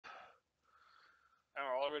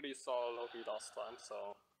already saw Loki last time, so.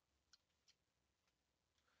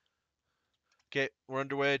 Okay, we're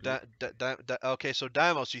underway. Okay, so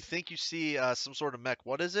Deimos, you think you see some sort of mech?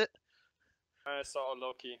 What is it? I saw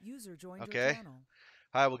Loki. User joined your Okay. channel.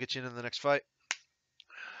 Hi, we'll get you into the next fight.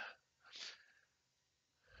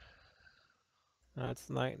 Oh, it's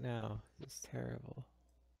night now. It's terrible.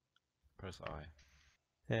 Press I.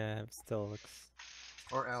 Yeah, it still looks.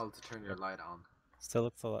 Or L to turn your light on. Still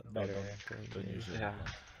looks a lot No, better don't- after don't engage. use it. Yeah.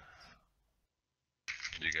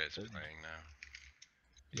 You guys Good. playing now?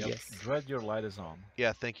 Yep. Yes. Dread, your light is on.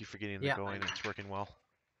 Yeah, thank you for getting that Yeah, going. It's working well.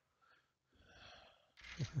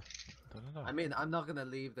 I mean, I'm not gonna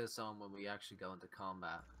leave this on when we actually go into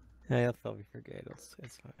combat. Yeah, I'll probably forget. It's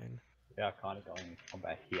fine. We are kind of going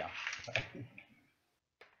combat here.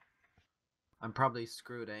 I'm probably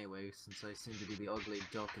screwed anyway, since I seem to be the ugly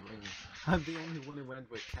duck and I'm the only one who went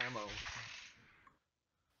with camo.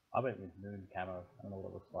 I went with moon camo. I don't know what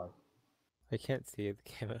it looks like. I can't see the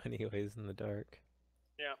camo anyways in the dark.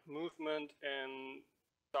 Yeah, movement in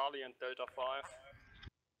Charlie and Delta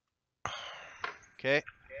 5. Okay.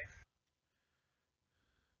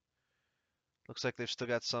 Looks like they've still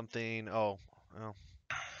got something. Oh, well,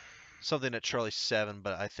 something at Charlie 7,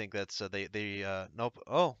 but I think that's nope.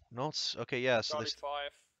 Oh no, it's okay. Yeah, so Charlie they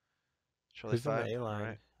 5. Charlie Who's on 5. the A All line?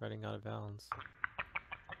 right, Running out of bounds.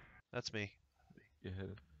 that's me. You hit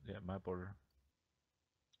it. Yeah, my border.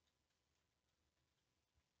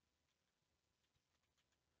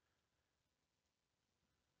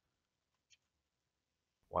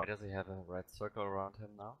 Why does he have a red circle around him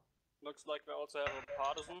now? Looks like we also have a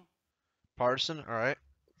partisan. Partisan. All right.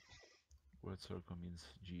 Red circle means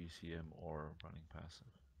GCM or running passive.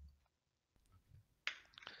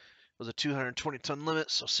 It was a 220 ton limit,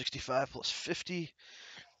 so 65 plus 50.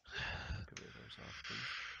 Activators off, please.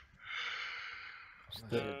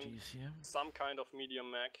 The- GCM. Some kind of medium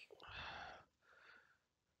mech.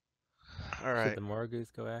 All Should right. the Morgus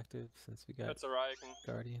go active since we got That's a Raiken.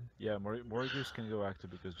 Guardian? Yeah, Morgus can go active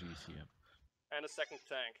because GCM. And a second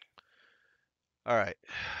tank. All right.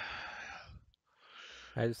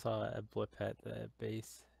 I just saw a blip at the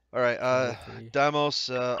base. All right. Charlie 3. Deimos,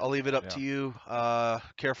 I'll leave it up to Yeah. you.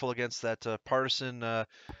 Careful against that partisan.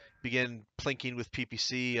 Begin plinking with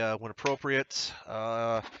PPC when appropriate.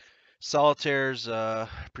 Solitaires,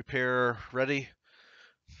 prepare, ready.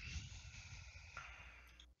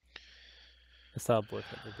 I saw a blip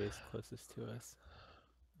at the base closest to us.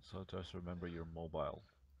 So just remember you're mobile.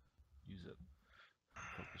 Use it.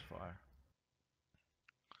 Focus fire.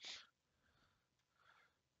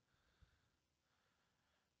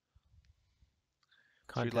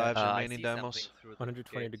 Contact 3 lives I remaining, see Deimos. something through the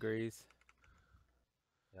 120 gate. degrees.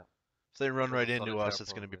 If they run From right the into solitaire, us,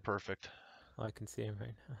 it's going to be probably. perfect. Oh, I can see him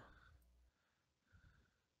right now.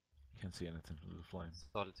 You can't see anything through the flame.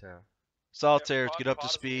 Solitaire. Solitaires, Yeah, get up to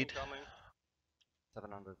partisan speed. incoming.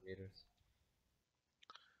 700 meters.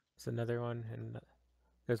 There's another one, and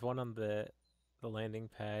there's one on the landing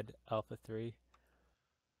pad, Alpha 3.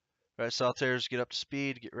 All right, Solitaires, get up to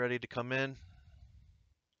speed. Get ready to come in.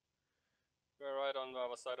 We're right on the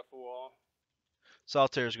other side of the wall.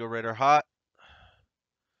 Solitaires, go radar hot.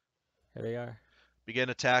 Here they are. Begin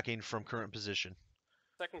attacking from current position.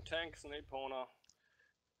 Second tank is an Epona.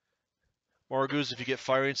 Morgus, if you get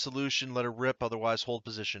firing solution, let her rip. Otherwise, hold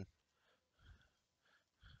position.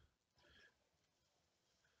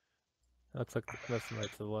 Looks like most of them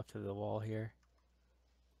right to the left of the wall here.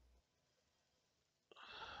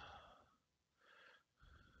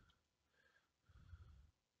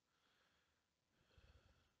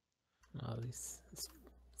 Oh, this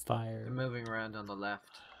fire. They're moving around on the left.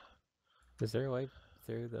 Is there a way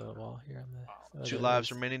through the wall here on the? Oh, 2 there lives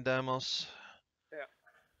is. remaining, Deimos.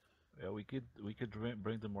 Yeah, we could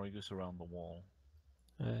bring the Morgus around the wall.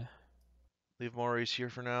 Leave Maurice here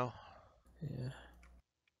for now. Yeah.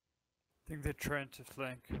 I think they're trying to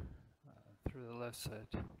flank through the left side.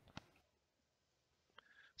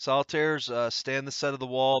 Solitaires, stay on the side of the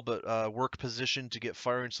wall, but work position to get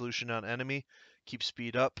firing solution on enemy. Keep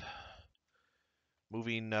speed up.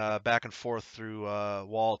 Moving back and forth through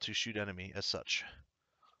wall to shoot enemy as such.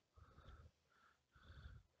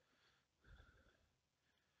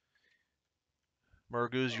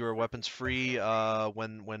 Morgus, you are weapons free.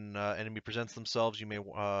 When enemy presents themselves, you may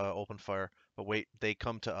open fire. But wait, they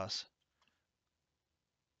come to us.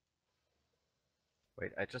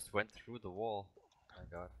 Wait, I just went through the wall. Oh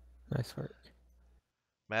my god. Nice work.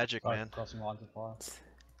 Magic, man. Crossing lines of fire.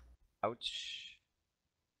 Ouch.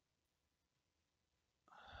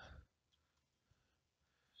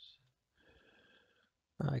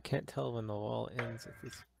 I can't tell when the wall ends with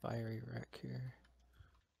this fiery wreck here.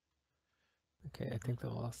 Okay, I think the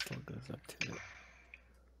wall still goes up to it.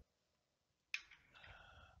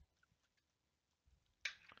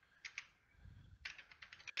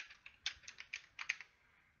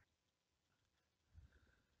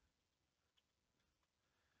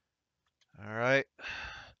 All right.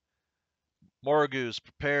 Morgus,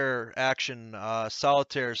 prepare, action.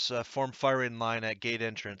 Solitaires, form firing line at gate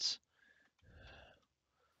entrance.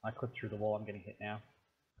 I clipped through the wall. I'm getting hit now.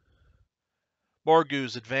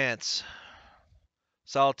 Morgus, advance.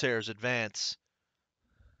 Solitaires, advance.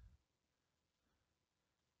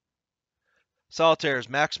 Solitaires,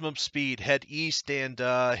 maximum speed. Head east and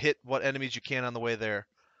hit what enemies you can on the way there.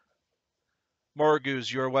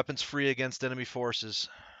 Morgus, you are weapons free against enemy forces.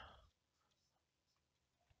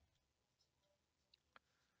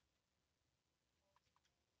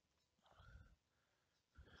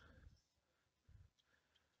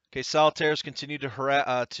 Okay, Solitaires continue to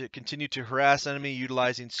harass enemy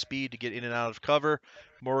utilizing speed to get in and out of cover.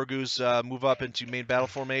 Morgus, move up into main battle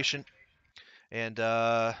formation and pick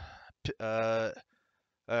a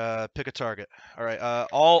target. All right,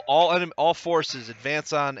 all forces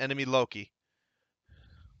advance on enemy Loki.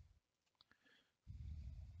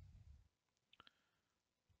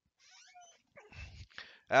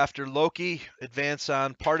 After Loki, advance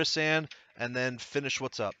on Partisan and then finish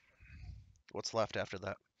what's left after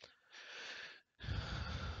that.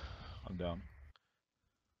 I'm down.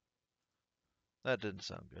 That didn't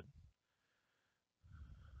sound good.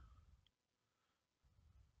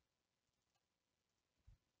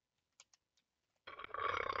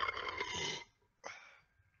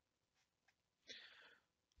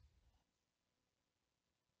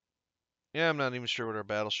 Yeah, I'm not even sure what our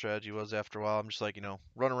battle strategy was after a while. I'm just like,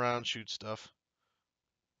 run around, shoot stuff.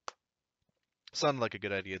 Sounded like a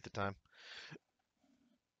good idea at the time.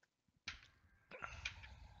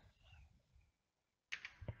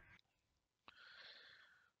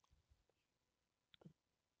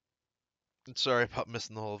 Sorry about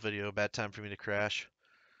missing the whole video. Bad time for me to crash.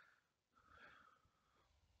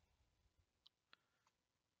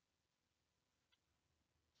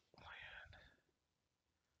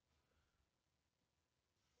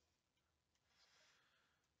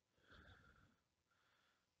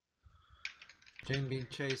 Jane being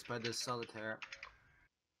chased by this solitaire.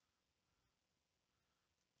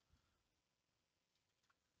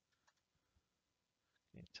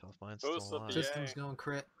 Can't tell if mine's still Boost of alive. the System's going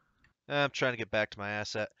crit. I'm trying to get back to my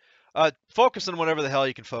asset. Focus on whatever the hell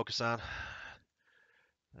you can focus on.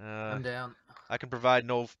 I'm down. I can provide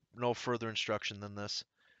no further instruction than this.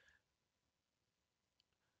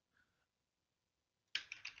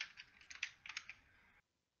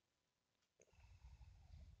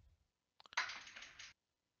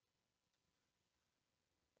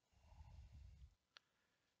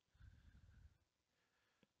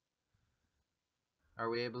 Are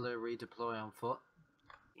we able to redeploy on foot?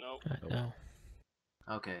 Nope. No.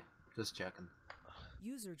 Okay, just checking.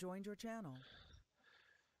 User joined your channel.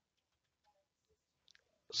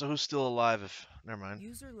 So who's still alive if... Never mind.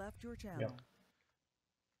 User left your channel.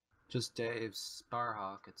 Just Dave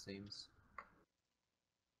Sparhawk, it seems.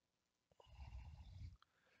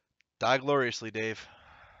 Die gloriously, Dave.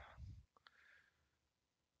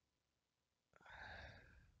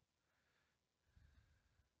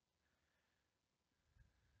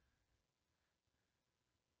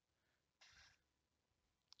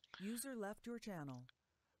 User left your channel.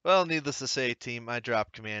 Well, needless to say, team, I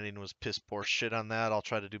dropped commanding and was piss poor shit on that. I'll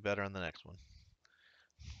try to do better on the next one.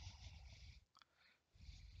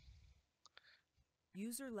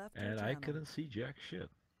 User left your And channel. I couldn't see jack shit.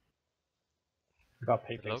 We got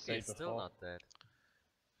PPC Loki is before. still not dead.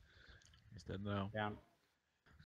 He's dead now. Down.